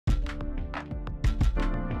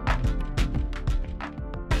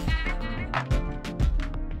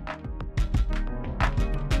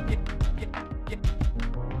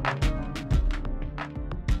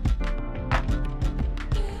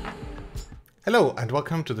Hello and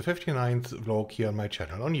welcome to the 59th vlog here on my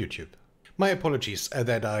channel on YouTube. My apologies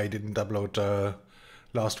that I didn't upload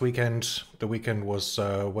last weekend. The weekend was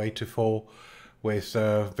way too full with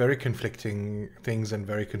very conflicting things and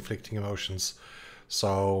very conflicting emotions.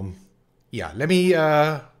 So yeah, let me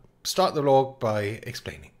start the vlog by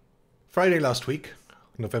explaining. Friday last week,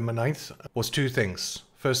 November 9th, was two things.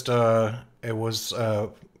 First, it was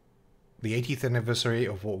the 80th anniversary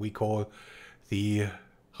of what we call the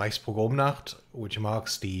Reichspogromnacht, which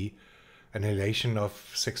marks the annihilation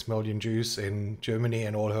of 6 million Jews in Germany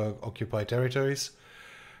and all her occupied territories.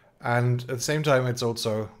 And at the same time, it's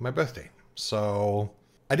also my birthday. So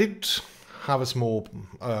I did have a small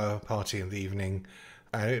party in the evening.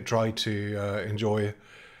 I tried to enjoy,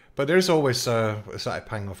 but there's always a slight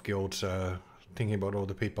pang of guilt thinking about all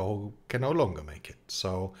the people who can no longer make it.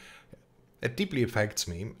 So it deeply affects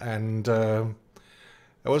me, and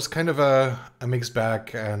it was kind of a mixed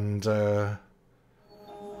bag, and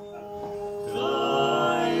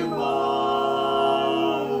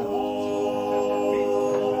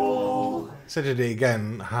Saturday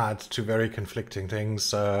again had two very conflicting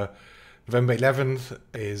things. November 11th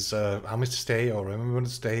is Armistice Day or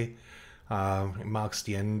Remembrance Day. It marks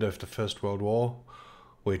the end of the First World War,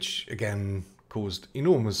 which again caused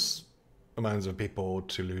enormous amounts of people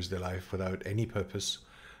to lose their life without any purpose.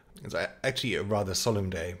 It's actually a rather solemn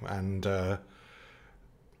day, and the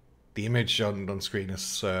image on screen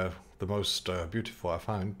is the most beautiful I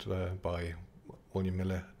found by William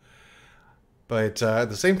Miller. But at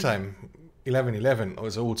the same time, 11/11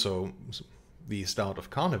 was also the start of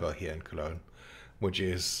Carnival here in Cologne, which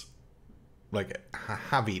is like a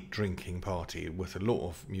heavy drinking party with a lot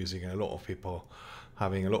of music and a lot of people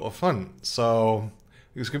having a lot of fun. So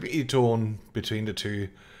it was completely torn between the two,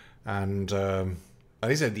 and at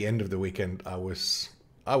least at the end of the weekend, I was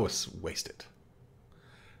wasted.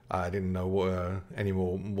 I didn't know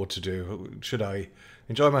anymore what to do. Should I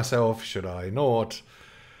enjoy myself? Should I not?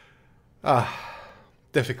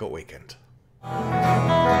 Difficult weekend.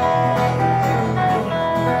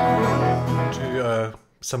 To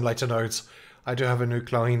some lighter notes, I do have a new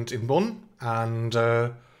client in Bonn, and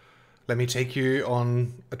let me take you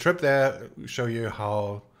on a trip there, show you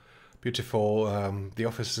how beautiful the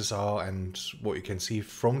offices are and what you can see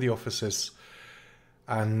from the offices.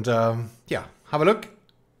 And yeah, have a look,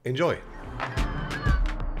 enjoy.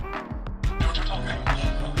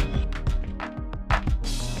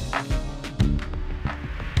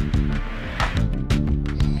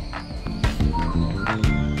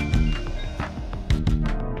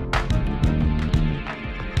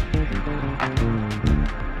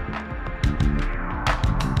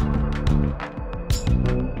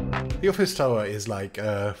 The office tower is like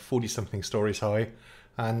 40-something stories high,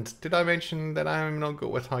 and did I mention that I'm not good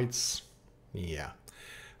with heights? Yeah.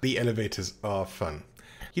 The elevators are fun.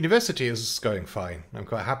 University is going fine. I'm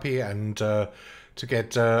quite happy, and to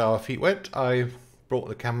get our feet wet, I brought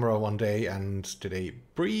the camera one day and did a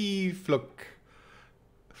brief look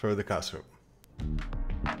through the classroom.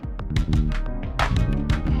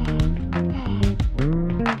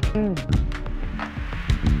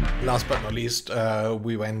 Last but not least,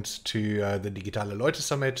 we went to the Digitale Leute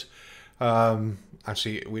Summit.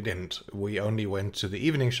 Actually, we didn't. We only went to the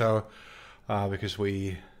evening show because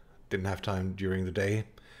we didn't have time during the day.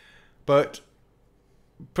 But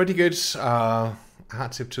pretty good.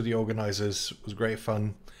 Hats tip to the organizers. It was great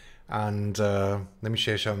fun. And let me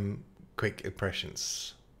share some quick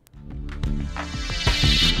impressions.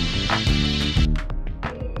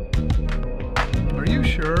 Are you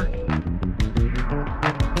sure?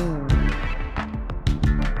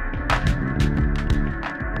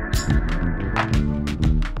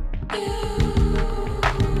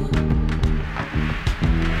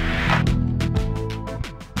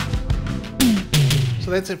 So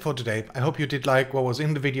that's it for today. I hope you did like what was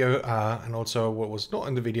in the video and also what was not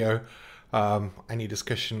in the video. Any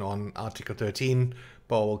discussion on Article 13,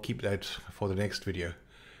 but we'll keep that for the next video.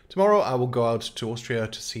 Tomorrow I will go out to Austria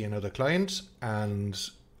to see another client, and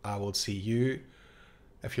I will see you,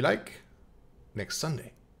 if you like, next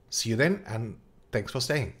Sunday. See you then, and thanks for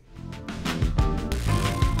staying.